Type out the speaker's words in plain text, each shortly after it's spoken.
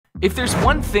If there's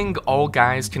one thing all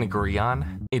guys can agree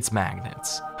on, it's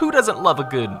magnets. Who doesn't love a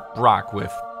good rock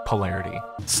with polarity?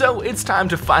 So it's time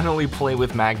to finally play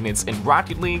with magnets in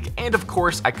Rocket League, and of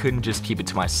course I couldn't just keep it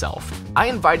to myself. I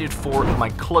invited 4 of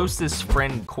my closest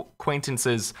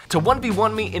acquaintances to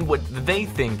 1v1 me in what they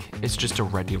think is just a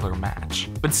regular match.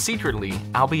 But secretly,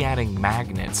 I'll be adding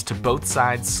magnets to both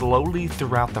sides slowly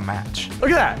throughout the match. Look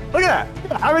at that, look at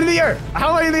that. I'm in the air. How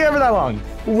am I in the air for that long?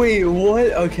 Wait,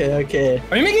 what? Okay.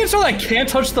 Are you making it so I can't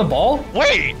touch the ball?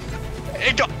 Wait!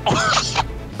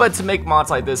 But to make mods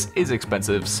like this is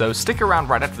expensive, so stick around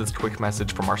right after this quick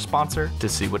message from our sponsor to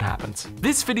see what happens.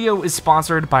 This video is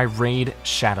sponsored by Raid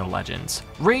Shadow Legends.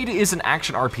 Raid is an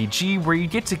action RPG where you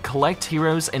get to collect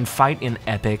heroes and fight in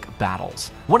epic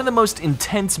battles. One of the most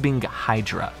intense being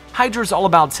Hydra. Hydra's all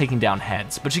about taking down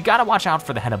heads, but you gotta watch out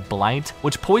for the head of Blight,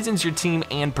 which poisons your team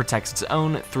and protects its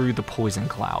own through the poison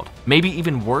cloud. Maybe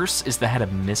even worse is the head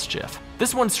of Mischief.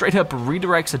 This one straight up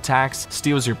redirects attacks,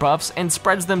 steals your buffs, and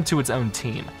spreads them to its own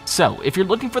team. So, if you're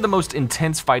looking for the most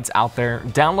intense fights out there,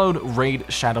 download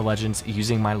Raid Shadow Legends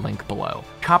using my link below.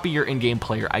 Copy your in-game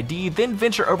player ID, then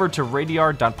venture over to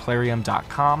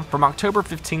radiar.plarium.com from October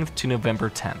 15th to November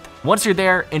 10th. Once you're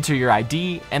there, enter your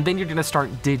ID, and then you're gonna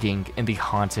start digging in the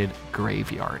haunted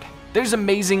graveyard. There's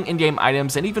amazing in-game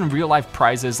items and even real-life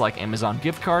prizes like Amazon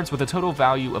gift cards with a total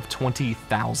value of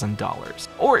 $20,000.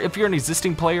 Or if you're an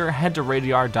existing player, head to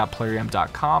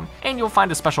radiar.plarium.com and you'll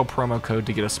find a special promo code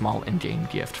to get a small in-game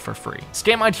gift for free.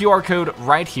 Scan my QR code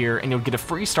right here and you'll get a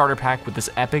free starter pack with this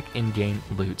epic in-game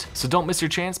loot. So don't miss your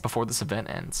chance before this event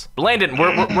ends. Landon,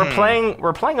 we're playing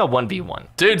a 1v1.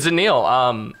 Dude,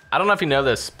 Zanil, I don't know if you know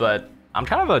this, but I'm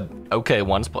kind of an okay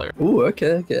ones player. Ooh,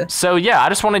 okay. So yeah, I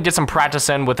just want to get some practice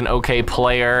in with an okay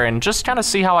player and just kind of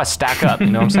see how I stack up, you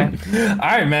know what I'm saying? All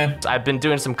right, man. I've been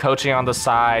doing some coaching on the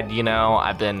side, you know,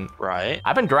 I've been grinding.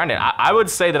 I would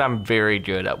say that I'm very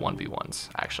good at 1v1s,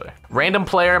 actually. Random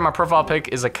player, my profile pic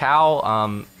is a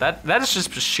cow. That is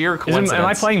just sheer coincidence. Am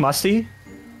I playing Musty?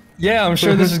 Yeah, I'm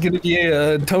sure this is gonna be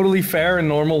a totally fair and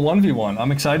normal 1v1.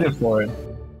 I'm excited for it.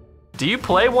 Do you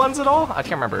play ones at all? I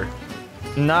can't remember.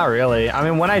 Not really. I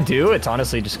mean, when I do, it's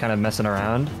honestly just kind of messing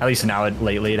around. At least now,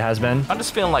 lately it has been. I'm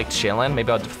just feeling like chilling.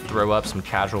 Maybe I'll throw up some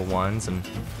casual ones and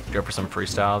go for some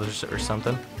freestyle or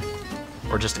something.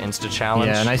 Or just insta challenge.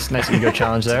 Yeah, nice ego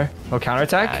challenge there. Oh,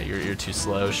 counterattack? You're too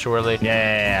slow, surely.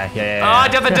 Yeah. Oh, I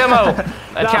did the demo!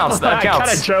 That counts. I kind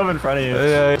of drove in front of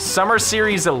you. Summer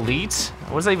Series Elite?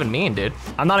 What does that even mean, dude?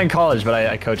 I'm not in college, but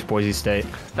I coach Boise State.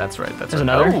 That's right. There's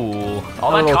another. Ooh,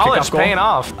 all that college paying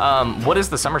off. What is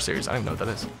the Summer Series? I don't even know what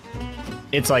that is.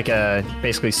 It's like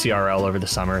basically CRL over the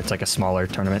summer. It's like a smaller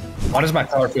tournament. Why does my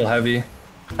car feel heavy?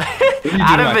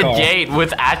 Out of the gate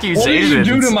with accusations. What did you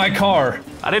do to my car?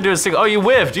 I didn't do a single. Oh, you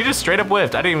whiffed. You just straight up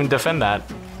whiffed. I didn't even defend that.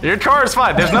 Your car is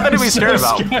fine. There's nothing to be scared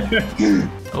about.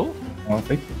 Oh.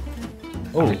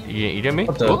 Oh, you get me?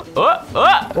 Oh, what?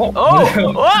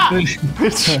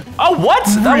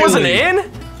 That wasn't in?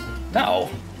 No.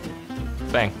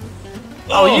 Bang.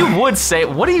 Oh, you would say,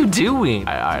 what are you doing?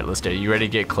 All right, let's do it. You ready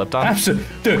to get clipped on? Absolutely.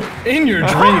 Dude, in your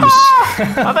dreams.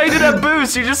 I thought you did a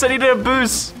boost. You just said you did a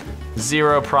boost.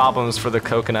 0 problems for the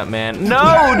coconut man.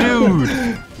 No, dude.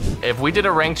 If we did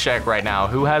a rank check right now,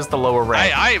 who has the lower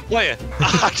rank? I ain't playing.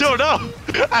 I don't know.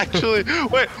 Actually,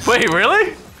 wait. Wait,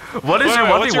 really? What is your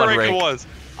 1v1 rank? Was?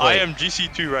 I am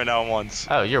GC2 right now once.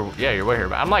 Oh, you're way here.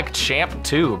 I'm like champ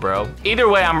 2, bro. Either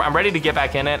way, I'm ready to get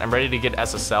back in it. I'm ready to get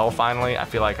SSL finally. I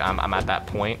feel like I'm at that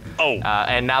point. Oh.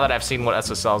 And now that I've seen what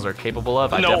SSLs are capable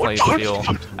of, I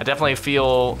definitely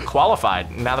feel qualified.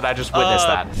 Now that I just witnessed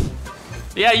that.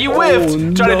 Yeah, you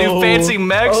whiffed. Trying to do fancy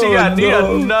mechs. You got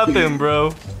nothing,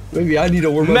 bro. Maybe I need to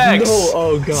warm up. Mechs. No.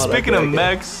 Oh god. Speaking of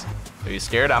mechs, are you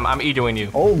scared? I'm e-doing you.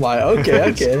 Oh my.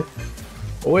 Okay.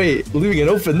 Wait, leaving it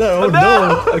open though. Oh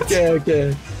no.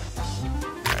 Okay.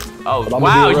 Oh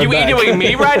wow, you e-doing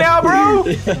me right now, bro?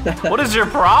 What is your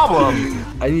problem?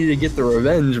 I need to get the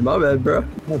revenge. My bad, bro.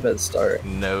 My bad start.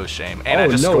 No shame. And I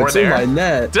just no, scored it's there. In my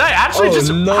net. Did I actually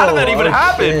How did that even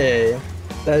happen?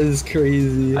 That is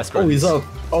crazy. Oh, he's up.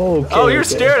 Oh, okay, oh, you're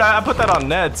scared. I put that on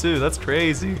net too. That's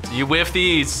crazy. You whiff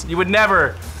these. You would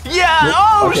never. Yeah.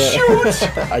 Oh, shoot.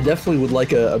 I definitely would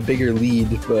like a bigger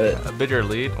lead, but. A bigger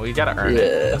lead? Well, you gotta earn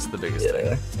it. That's the biggest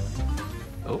thing.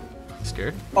 Oh,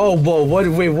 scared? Oh, whoa.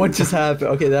 Wait, what just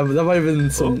happened? Okay, that might have been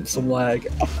some lag.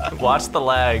 Watch the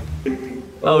lag.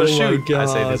 Oh, shoot. My God. I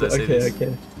say this.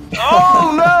 Okay.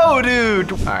 Oh no,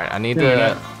 dude! All right, I need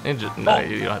to. No,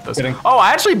 you don't have those. Kidding. Oh,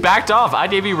 I actually backed off. I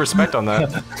gave you respect on that.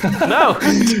 No.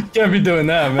 Can't be doing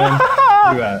that, man.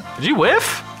 Did you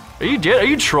whiff? Are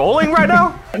you trolling right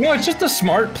now? No, it's just a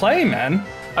smart play, man.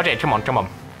 Okay, come on.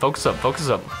 Focus up.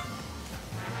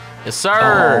 Yes,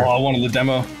 sir. Oh, I wanted the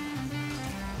demo.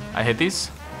 I hit these.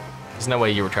 There's no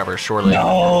way you were Trevor, surely.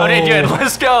 No. Oh, dude,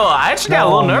 let's go. I actually got a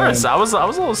little No, nervous. man. I was a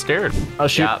little scared. Oh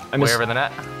shoot! Yeah, I way missed. over the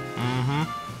net.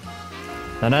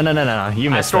 No. You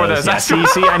missed. store those. those. Yeah, I store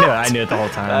see, I knew it the whole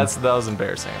time. That was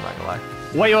embarrassing. I'm not gonna lie.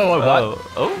 Wait, what?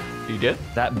 Oh, you did?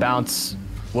 That bounce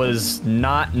was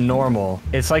not normal.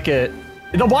 It's like a.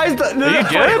 Why is the? You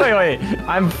did. Wait.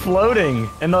 I'm floating,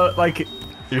 and the like.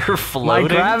 You're My floating.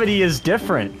 gravity is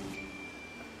different.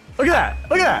 Look at that!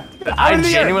 Look at that! I I'm in the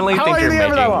air. genuinely How think am I you're in the air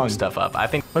for that long? making stuff up. I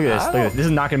think. Look at this! Look at this! This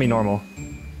is not gonna be normal.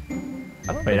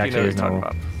 I don't Wait, think actually, you know what it's you're talking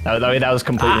normal. about. That was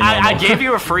completely normal. I gave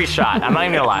you a free shot. I'm not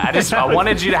even gonna lie. I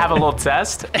wanted you to have a little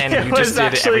test, and It you was just did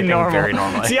actually everything normal. very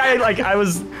normally. See, I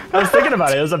was thinking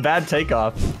about it. It was a bad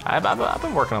takeoff. I've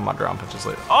been working on my ground pinches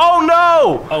lately. Oh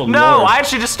no! Oh, no! Lord. I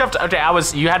actually just stuffed. Okay,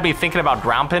 you had me thinking about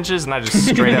ground pinches, and I just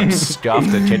straight up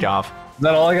scuffed the kickoff. Is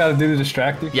that all I gotta do to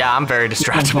distract you? Yeah, I'm very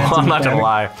distractible. I'm not gonna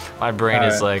lie. Mechanic. My brain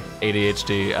is Alright. like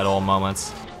ADHD at all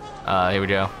moments. Here we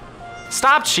go.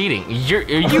 Stop cheating.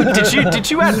 Did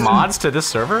you add mods to this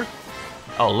server?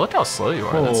 Oh, look how slow you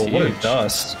are. Oh, That's what a huge.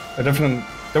 dust.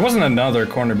 There wasn't another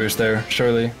corner boost there,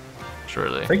 surely.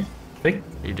 Surely. Fake.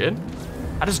 You did?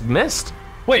 I just missed.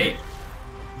 Wait.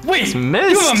 It's You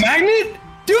missed. have a magnet?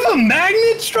 Do you have a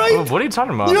magnet, Stripe? What are you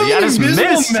talking about? You have Yeah, I an just invisible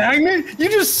missed. magnet? You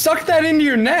just sucked that into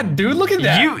your net, dude. Look at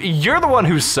that. You're the one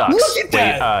who sucks. Look at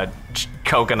that. Wait,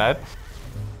 coconut.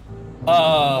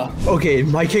 Okay,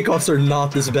 my kickoffs are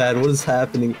not this bad. What is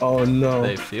happening? Oh no.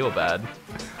 They feel bad.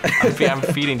 I'm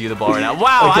feeding you the ball right now.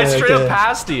 Wow, I Okay, straight up okay.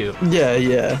 passed you.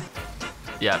 Yeah.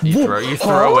 Yeah, you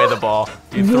throw away the ball.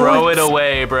 You throw it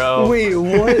away, bro. Wait,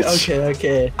 what?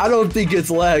 Okay. I don't think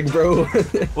it's lag, bro.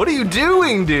 What are you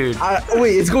doing, dude?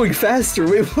 Wait, it's going faster.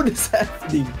 Wait, what is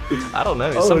happening? I don't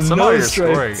know. Oh, Somehow no you're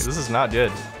strikes. scoring. This is not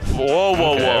good. Whoa,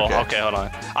 Okay. okay, hold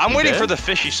on. I'm waiting did? for the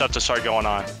fishy stuff to start going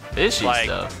on. Fishy Like-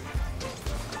 stuff.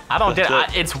 I don't get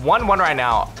it. It's 1-1 right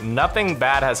now. Nothing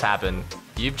bad has happened.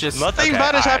 You've just Nothing okay,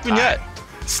 bad has all right, happened all yet. right.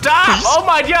 Stop! Oh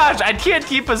my gosh! I can't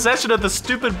keep possession of the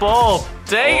stupid ball.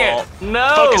 Dang it!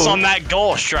 No. Focus on that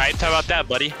goal, Stripe. How about that,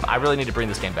 buddy? I really need to bring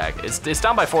this game back. It's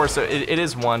down by 4, so it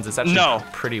is ones. It's actually No.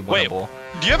 pretty Wait. winnable.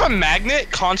 Do you have a magnet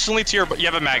constantly to your? You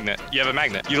have a magnet. You have a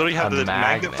magnet. You literally have A the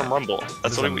magnet magnet. from Rumble.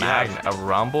 That's What what is we a have. magnet? A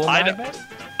rumble I magnet?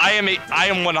 I am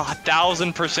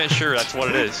 1000% sure that's what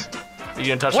it is. Are you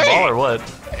gonna touch Wait. the ball or what?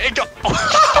 It go-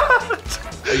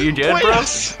 Are you good, Wait, bro?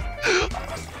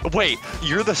 Wait,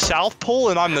 you're the South Pole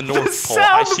and I'm the North Pole.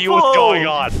 I South see what's Pole. going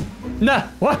on. Nah.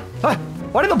 What?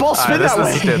 Why did the ball All spin right, that way?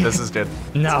 this is good. This is good.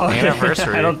 No,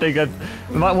 Anniversary. I don't think that.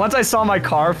 Once I saw my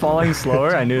car falling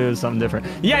slower, I knew it was something different.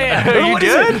 Yeah. Are you What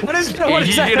is good? it? What is? Are What you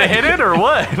is that? gonna hit it or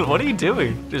what? What are you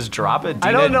doing? Just drop it?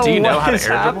 I don't know do you know what how is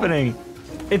to air dribble? happening.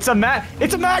 It's a magnet.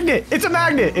 It's a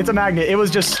magnet. It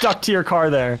was just stuck to your car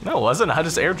there. No, it wasn't. I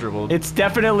just air dribbled. It's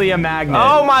definitely a magnet.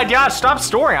 Oh my gosh! Stop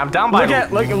storing. I'm down by Look at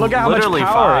how much literally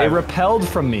power 5. it repelled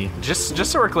from me. Just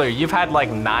so we're clear, you've had like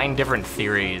 9 different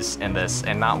theories in this,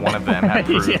 and not one of them have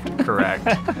proved Yeah. correct.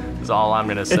 Is all I'm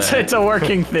gonna say. It's a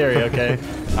working theory, okay?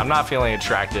 I'm not feeling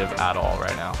attractive at all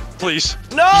right now. Please.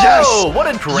 No! Yes! What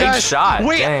a great Yes! shot!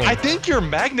 Wait, Dang. I think your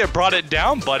magnet brought it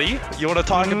down, buddy. You want to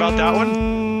talk about that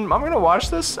one? I'm gonna watch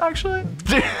this actually.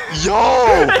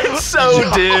 Yo! It's so,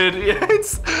 dude.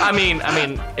 I mean,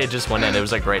 it just went in. It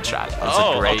was a great shot. It's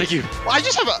a great. thank you. Well,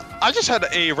 I just had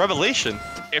a revelation.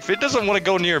 If it doesn't want to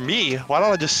go near me, why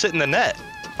don't I just sit in the net?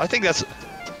 I think that's.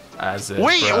 As if.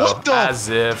 Wait, bro. what the- As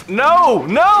if. No! All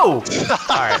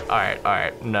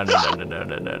right. No.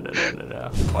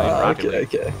 Playing Rocket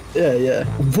League. Okay. Yeah.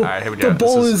 All right, here we go. The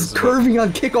ball This is is curving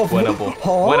on kickoff. Winnable. Huh?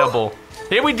 Winnable.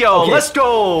 Here we go. Okay. Let's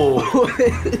go.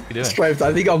 doing? Stripes,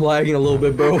 I think I'm lagging a little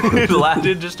bit, bro. You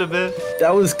landed just a bit.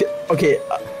 That was okay.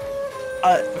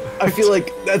 I feel like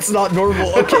that's not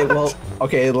normal. Okay, well,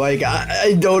 okay, like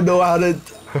I don't know how to.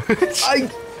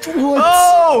 What?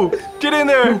 Oh! Get in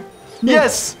there.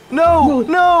 Yes. No.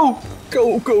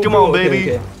 Go. Come go. on, Okay,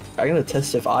 baby. okay. I'm gonna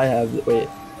test if I have. Wait.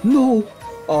 No.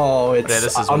 Oh, it's. Okay,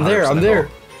 this is I'm there. 100%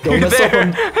 Don't You're mess up. there.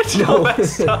 No. Don't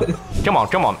mess up. Come on.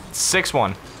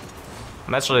 6-1.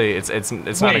 I'm actually. It's not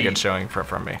a Wait. good showing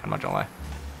from me. I'm not gonna lie.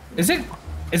 Is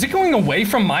it going away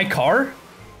from my car?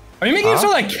 Are you making it so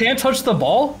that I can't touch the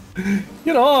ball?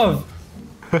 Get off.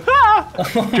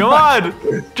 Come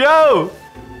on, Joe.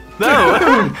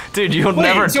 No, dude, you'll Wait,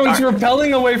 never. so it's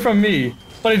repelling away from me,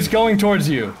 but it's going towards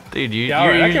you. Dude, Yeah,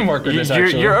 alright, I can work with this,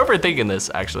 actually. You're overthinking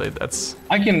this. Actually, that's.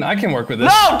 I can work with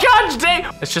this. No, gosh dang!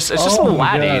 It's just a Oh,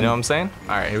 laddie. God. You know what I'm saying?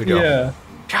 All right, here we go. Yeah.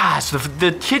 Gosh, the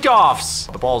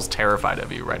kickoffs. The ball's terrified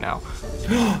of you right now.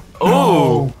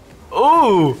 Ooh,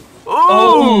 ooh.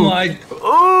 Oh my.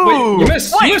 Ooh! Wait, you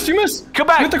missed. Wait. You missed. Come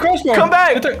back! Hit the crossbar. Come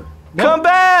back! Hit Come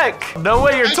back! No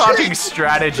way you're talking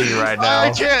strategy right now. I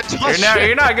can't touch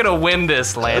You're not gonna win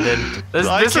this, Landon.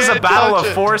 This is a can't battle touch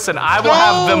of it. force, and I will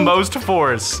have the most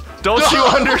force. Don't you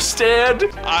understand?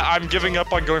 I'm giving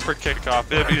up on going for kickoff.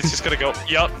 It's just gonna go.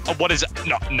 Yup. What is it?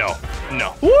 No.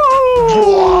 Woo!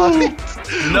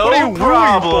 No What are you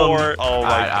problem. rooting for? Oh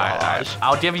my gosh.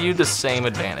 I'll give you the same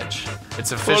advantage.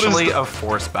 It's officially a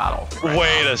force battle.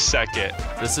 Wait a second.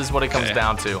 This is what it comes Okay.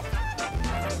 down to.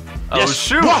 Oh Yes.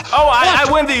 shoot! What? Oh, I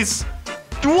What? win these.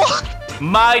 What?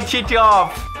 My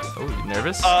kickoff. Oh, you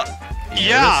nervous?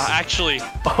 Yeah, actually.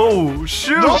 Oh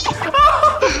shoot! No. So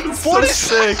What is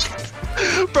sick.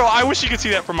 Bro, I wish you could see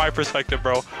that from my perspective,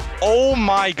 bro. Oh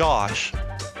my gosh.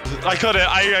 I couldn't.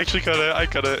 I actually couldn't. I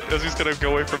couldn't. It was just gonna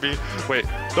go away from me. Wait.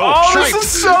 No, Oh, strike. this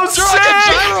is so Strike, sick! a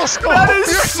gyroscope. That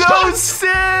is You're so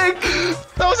sick!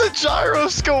 That was a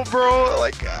gyroscope, bro.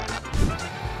 Like.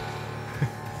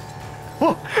 See,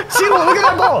 look at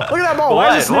that ball. Look at that ball.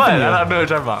 Why is it What? sniffing you? I don't know what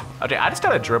you're talking about. Okay, I just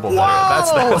gotta dribble better.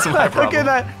 Whoa! That's my problem. Look at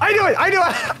that. I do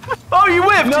it. Oh, you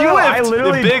whiffed! No, you no, whiffed! I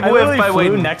literally, the big I whiff literally by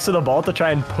flew Wayne. next to the ball to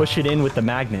try and push it in with the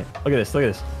magnet. Look at this. Look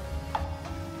at this.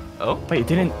 Oh, Wait, it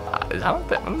didn't. I don't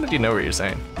think you know what you're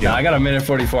saying. Yeah, I got a minute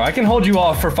 44. I can hold you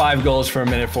off for 5 goals for a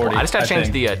minute 40. Well, I just gotta change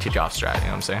think. the teach-off strat, you know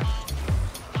what I'm saying?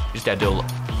 You just gotta do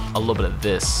a little bit of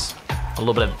this, a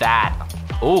little bit of that.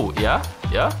 Oh, yeah?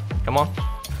 Come on.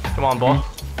 Come on, ball.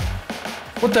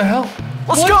 What the hell?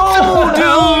 Let's What go, the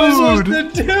hell am I dude!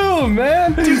 supposed to do,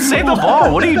 man? Dude, save the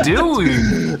ball. What are you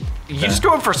doing? You just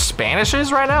going for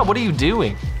Spanishes right now? What are you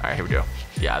doing? All right, here we go.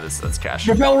 Yeah, that's cash.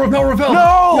 Repel.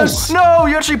 No! Yes. No!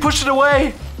 You actually pushed it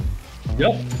away.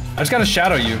 Yep. I just gotta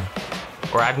shadow you.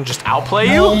 Or I can just outplay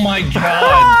you. Oh my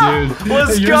god, dude.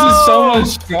 Let's Yours go. is so much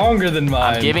stronger than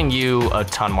mine. I'm giving you a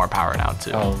ton more power now,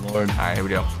 too. Oh lord. All right, here we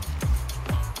go.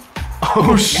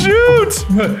 Oh, shoot!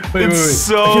 Wait. It's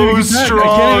so I can't even get back. strong.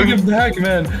 I can't even get back,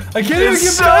 man. I can't even It's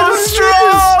get so back.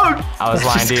 strong! I was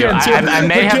lying just to you. can't do it. I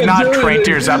may I have can't not do cranked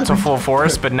it. yours up to full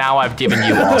force, but now I've given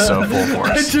you also full I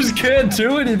force. just can't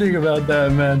do anything about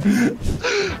that, man.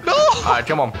 No. All right,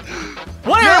 come on.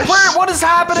 Where? What is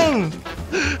happening?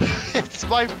 It's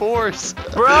my force.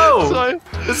 Bro, Sorry.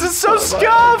 this is so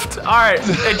scuffed. All right,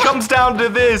 it comes down to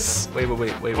this. Wait.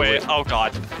 Wait. Oh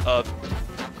god.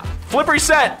 Flip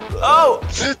reset. Oh,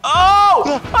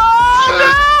 no!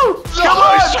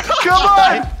 Come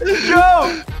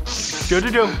on!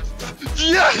 Go.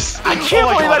 Yes. I can't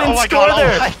Oh my believe God, I didn't oh my score God,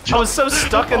 there. oh my I was so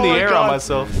stuck in the Oh my air God. on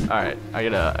myself. All right, I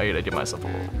gotta give myself a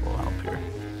little help here.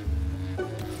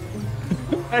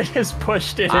 I just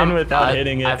pushed it in without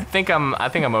hitting it. I think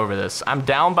I'm over this. I'm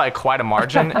down by quite a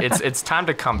margin. It's time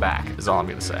to come back. Is all I'm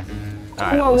gonna say. All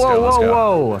right, let's go.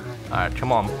 Whoa. All right,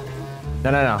 come on.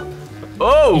 No.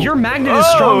 Oh! Your magnet is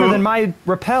stronger than my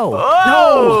repel.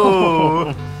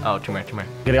 Oh! No. Oh, come here.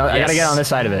 I gotta get on this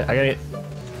side of it. I gotta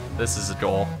get. This is a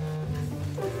goal.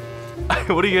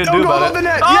 What are you gonna Don't do go about above it? the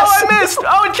net. Oh, Yes! I missed!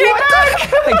 Oh, it came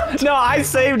back! No, I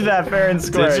saved that fair and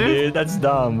square, you? dude. That's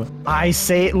dumb.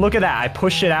 Look at that. I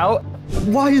pushed it out.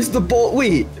 Why is the ball?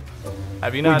 Wait.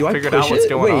 Have you not do I figured out push what's it?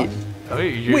 going Wait. on? Oh,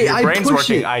 your Wait, I brain's push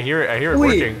working. it. I hear it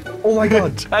Wait. working. Oh my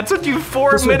god. That took you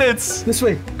 4 This way. minutes. This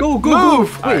way. Go.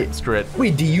 Move! Wait. Alright, screw it.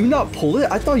 Wait, do you not pull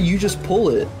it? I thought you just pull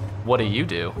it. What do you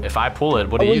do? If I pull it,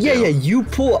 what do Oh, you yeah, do? yeah. You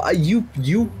pull. You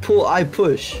pull. I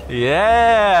push.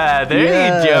 Yeah, there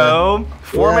Yeah. you go.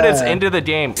 4 minutes Yeah. into the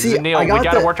game. See, Neil, I we got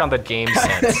gotta the- work on the game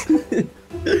sense.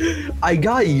 I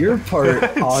got your part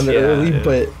on Yeah, early, yeah.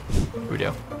 but We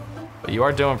do. But you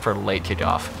are doing for late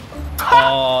kickoff.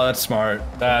 Oh, that's smart.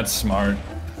 That's smart.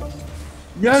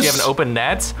 Yes. You have an open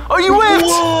net. Oh, you whiffed!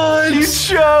 What? You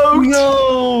choked!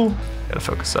 No. Gotta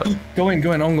focus up. Go in,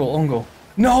 on goal.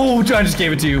 No, I just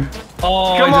gave it to you.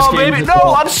 Oh, Come I just on, gave baby! you the No,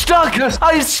 ball. I'm stuck! Yes.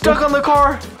 I'm stuck on the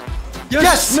car!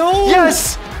 Yes! No.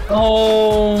 Yes!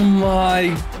 Oh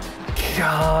my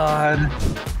god.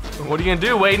 What are you gonna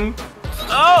do, Wayden?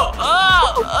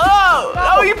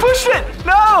 Oh, you pushed it!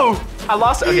 No! I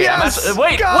lost it. Okay, Yes!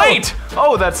 wait!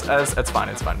 Oh, that's fine.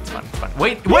 It's fine.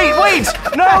 Wait!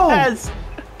 No! Yes.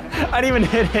 I didn't even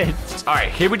hit it. All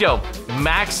right, here we go.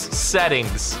 Max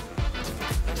settings.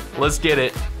 Let's get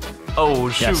it. Oh,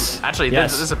 shoot. Yes. Actually,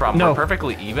 Yes. this is a problem. No. We're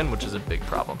perfectly even, which is a big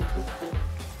problem.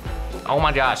 Oh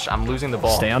my gosh, I'm losing the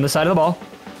ball. Stay on the side of the ball.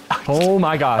 Oh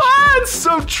my gosh. Ah, it's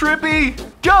so trippy.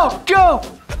 Go.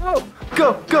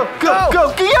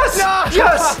 Yes!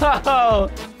 Yes! Oh.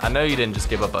 I know you didn't just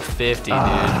give up a 50, dude.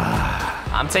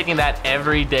 I'm taking that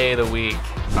every day of the week.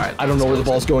 All right. I don't know where the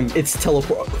ball's going. It's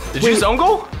teleport. Did you just own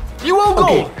goal? You own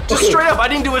goal! Okay, Just okay. straight up, I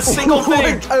didn't do a single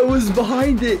thing. I was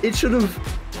behind it. It should have.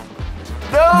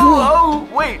 No! Oh,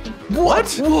 wait.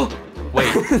 What?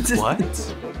 Wait,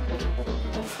 what?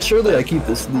 Surely I keep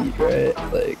this lead, right?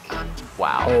 Like,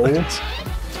 Wow.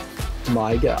 oh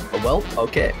my god. Well,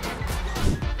 okay.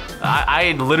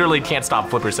 I literally can't stop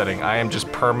flipper setting. I am just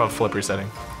perma flipper setting.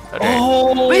 Okay.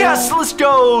 Oh Yes, let's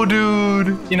go,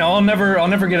 dude. You know, I'll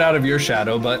never get out of your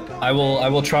shadow, but I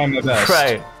will try my best.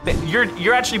 Right.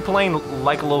 You're actually playing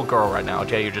like a little girl right now,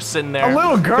 okay? You're just sitting there. A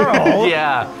little girl?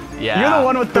 Yeah. You're the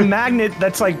one with the magnet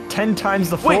that's like 10 times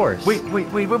the force. Wait.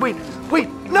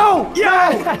 No!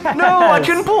 Yeah! No, I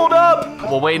couldn't pull it up.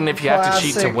 Well, waiting if you have to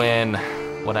cheat to Classic. win.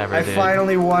 Whatever, I dude.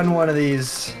 finally won one of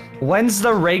these. When's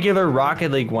the regular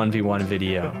Rocket League 1v1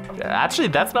 video? Actually,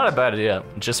 that's not a bad idea.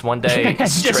 Just one day,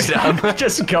 straight up.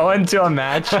 Just go into a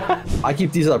match. I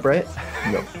keep these up, right?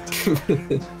 No.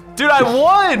 Dude, I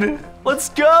won! Let's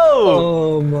go!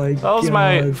 Oh my god. That was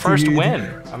my first dude.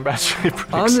 win. I'm actually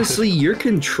pretty Honestly, your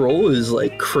control is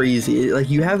like crazy. Like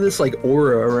you have this like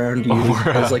aura around you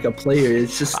as like a player.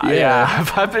 It's just excited. Yeah,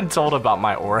 I've been told about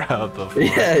my aura before.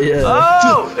 Yeah.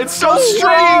 Oh, it's so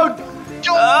strong!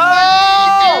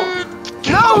 Oh!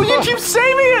 No, you keep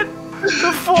saving it!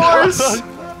 The force!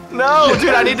 No,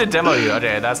 dude, I need to demo you.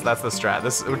 Okay, that's the strat.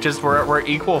 This just we're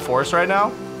equal force right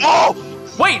now. Oh!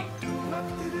 Wait!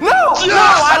 No! No!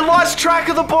 I lost track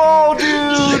of the ball,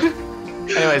 dude!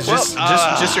 Anyways,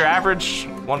 just your average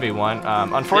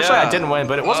 1v1. Unfortunately, I didn't win,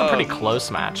 but it was a pretty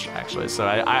close match, actually. So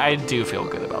I do feel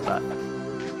good about that.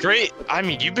 Great. I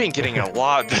mean, you've been getting a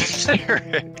lot this year.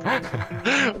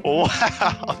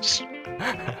 Wow.